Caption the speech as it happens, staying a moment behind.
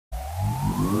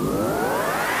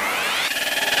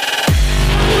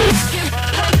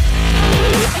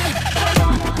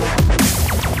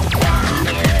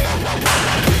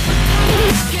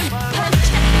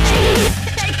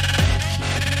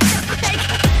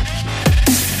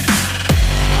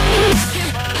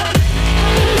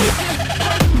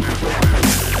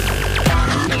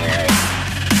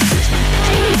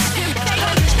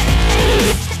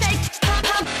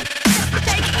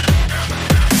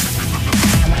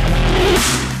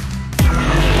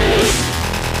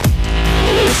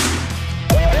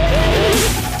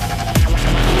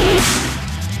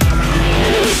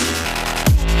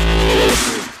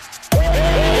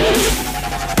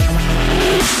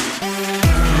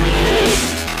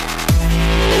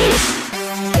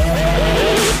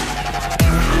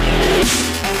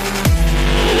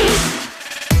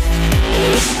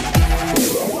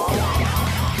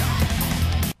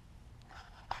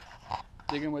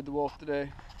Digging with the wolf today.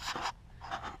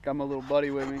 Got my little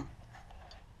buddy with me.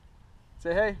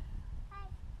 Say hey. Hi.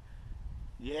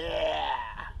 Yeah.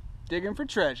 Digging for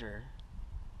treasure.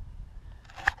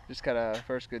 Just got a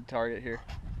first good target here.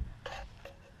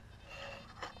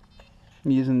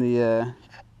 I'm using the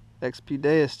XP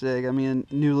Deus stick. I mean,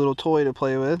 a new little toy to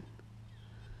play with.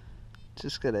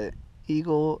 Just got a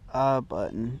eagle eye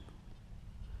button.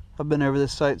 I've been over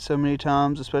this site so many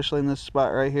times, especially in this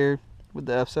spot right here with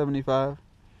the F75.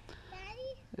 Daddy?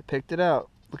 It picked it out.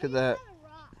 Look at that. A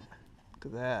rock. Look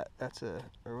at that. That's a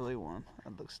early one.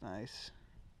 That looks nice.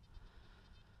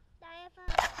 Daddy,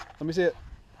 I found Let me see it.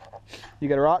 You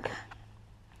got a rock?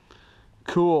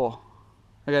 Cool.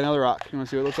 I got another rock. You want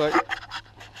to see what it looks like?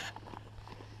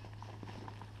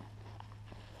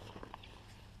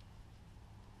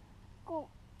 Cool.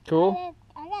 Cool?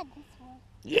 I got this one.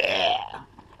 Yeah.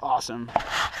 Awesome.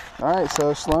 All right,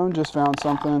 so Sloan just found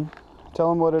something. Tell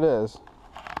him what it is.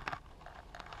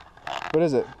 What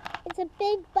is it? It's a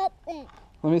big button.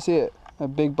 Let me see it. A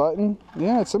big button?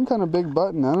 Yeah, it's some kind of big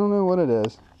button. I don't know what it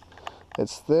is.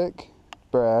 It's thick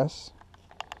brass.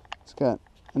 It's got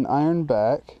an iron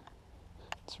back.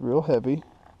 It's real heavy.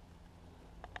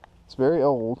 It's very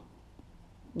old.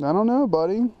 I don't know,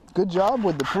 buddy. Good job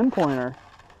with the pinpointer.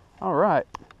 All right.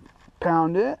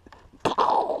 Pound it.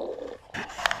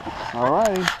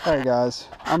 Alrighty. Alright guys.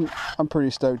 I'm pretty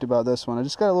stoked about this one. I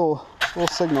just got a little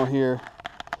signal here.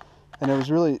 And it was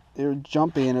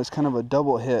jumpy and it's kind of a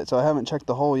double hit, so I haven't checked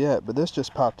the hole yet, but this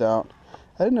just popped out.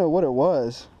 I didn't know what it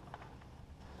was.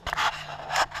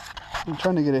 I'm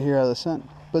trying to get it here out of the scent.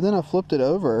 But then I flipped it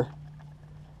over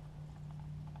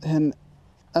and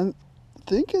I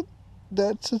think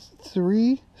that's a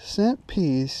 3-cent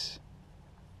piece.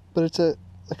 But it's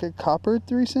like a copper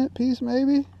 3-cent piece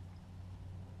maybe?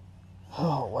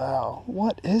 Oh wow,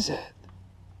 what is it?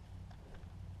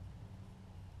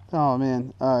 Oh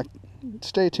man,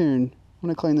 stay tuned. I'm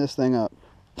gonna clean this thing up.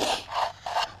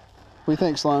 What do you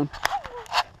think, Sloan?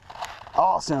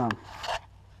 Awesome.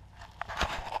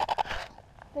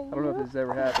 I don't know if this has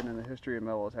ever happened in the history of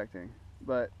metal detecting,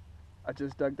 but I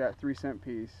just dug that 3-cent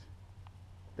piece,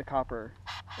 the copper,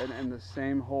 and in the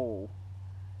same hole,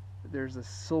 there's a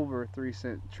silver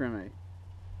 3-cent trimming.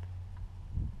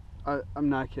 I'm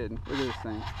not kidding. Look at this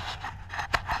thing.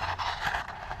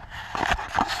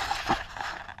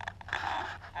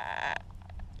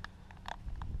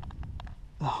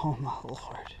 Oh my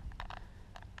lord.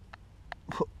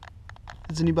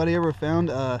 Has anybody ever found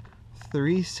a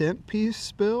 3-cent piece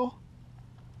spill?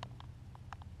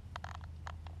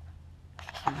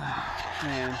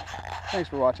 Man, thanks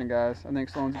for watching guys. I think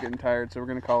Sloan's getting tired, so we're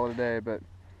gonna call it a day, but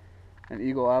an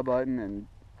eagle eye button and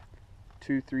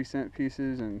 2 3-cent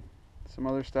pieces and some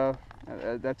other stuff.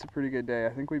 That's a pretty good day.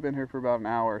 I think we've been here for about an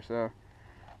hour, so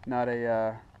not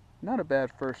a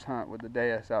bad first hunt with the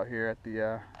Deus out here at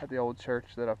the old church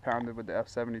that I've pounded with the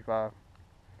F75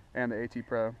 and the AT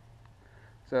Pro.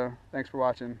 So thanks for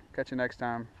watching. Catch you next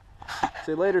time.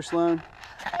 Say later, Sloan.